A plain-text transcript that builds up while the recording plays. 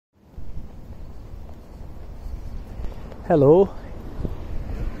Hello.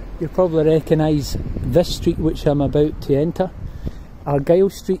 You'll probably recognise this street which I'm about to enter. Argyle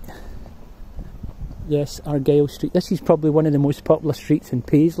Street. Yes, Argyle Street. This is probably one of the most popular streets in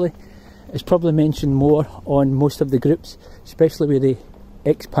Paisley. It's probably mentioned more on most of the groups, especially with the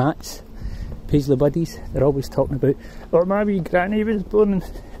expats, Paisley buddies. They're always talking about, oh, my wee granny was born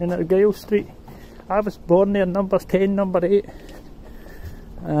in Argyle Street. I was born there, number 10, number 8.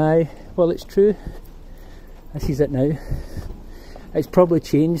 Aye, well, it's true. This is it now. It's probably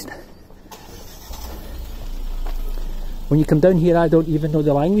changed. When you come down here, I don't even know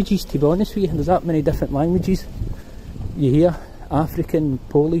the languages, to be honest with you. There's that many different languages you hear. African,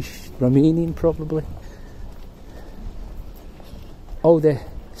 Polish, Romanian probably. All the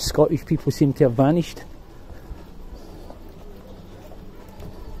Scottish people seem to have vanished.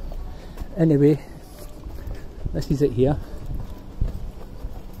 Anyway, this is it here.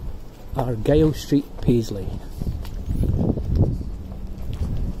 Argyle Street, Paisley.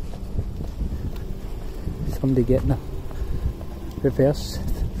 Somebody getting a reverse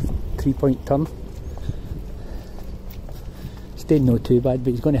 3-point turn. Staying not too bad,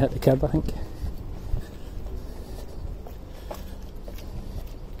 but he's going to hit the curb, I think.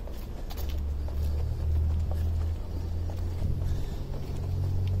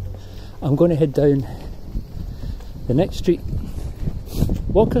 I'm going to head down the next street,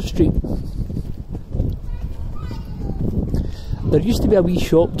 Walker Street. There used to be a wee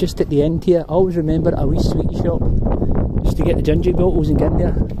shop just at the end here. I always remember a wee sweetie shop. Used to get the ginger bottles and get in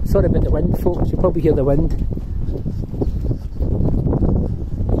there. Sorry about the wind, folks, you'll probably hear the wind.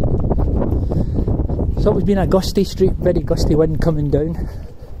 It's always been a gusty street, very gusty wind coming down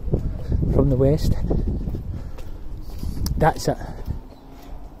from the west. That's it.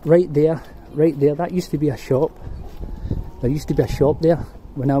 Right there, that used to be a shop. There used to be a shop there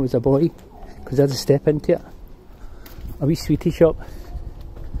when I was a boy, because there's a step into it. A wee sweetie shop.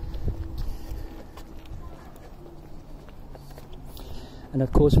 And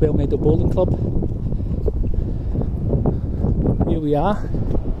of course, Well Meadow Bowling Club. Here we are.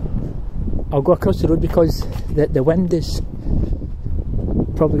 I'll go across the road because the wind is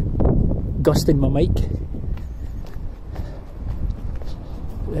probably gusting my mic.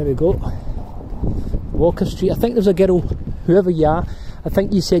 There we go. Walker Street. I think there's a girl, whoever you are, I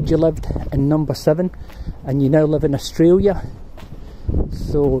think you said you lived in number 7 and you now live in Australia.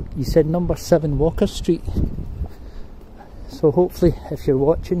 So you said number 7 Walker Street. So hopefully if you're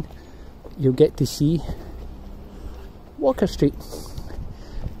watching you'll get to see Walker Street.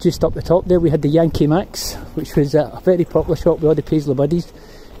 Just up the top there we had the Yankee Max, which was a very popular shop with all the Paisley buddies.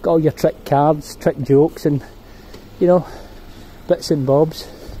 Got all your trick cards, trick jokes and, you know, bits and bobs.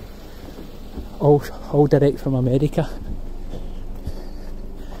 All direct from America.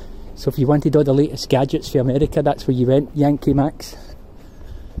 So if you wanted all the latest gadgets for America, that's where you went, Yankee Max.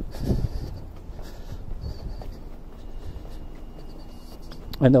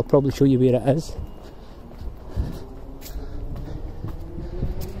 And they'll probably show you where it is.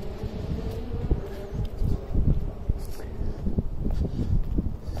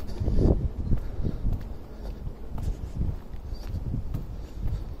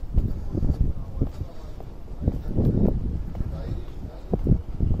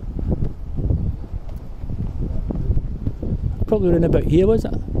 Probably around about here, was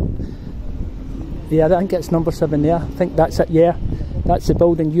it? Yeah, I think it's number 7 there. I think that's it, yeah. That's the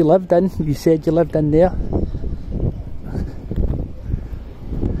building you lived in. You said you lived in there.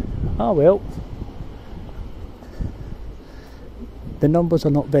 Ah well. The numbers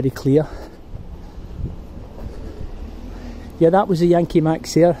are not very clear. Yeah, that was the Yankee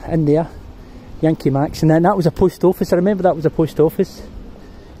Max there, in there. Yankee Max. And then that was a post office. I remember that was a post office.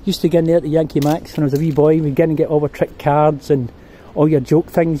 Used to get in there at the Yankee Max when I was a wee boy. We'd get and get all our trick cards and all your joke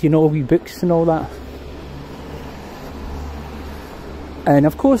things, you know, wee books and all that. And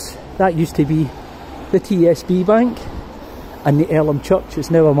of course, that used to be the TSB Bank and the Elim Church.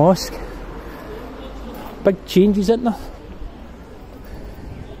 It's now a mosque. Big changes, isn't there?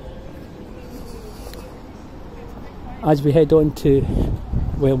 As we head on to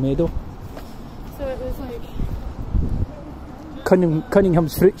Well Meadow. So it was like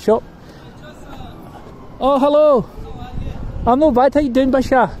Cunningham's fruit shop. Oh, hello. I'm not bad. How you doing,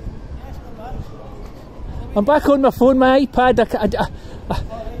 Bashar? I'm back on my phone, my iPad.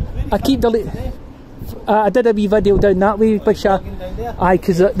 I keep deleting. I did a wee video down that way, Bashar. Aye,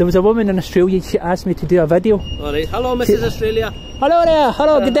 because there was a woman in Australia. She asked me to do a video. All right. Hello, Mrs. Australia. Hello there.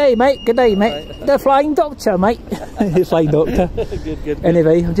 Hello. Good day, mate. Good day, mate. Right. The flying doctor, mate. The flying doctor. Good.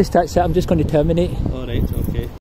 Anyway, that's it. I'm just going to terminate. All right. Okay.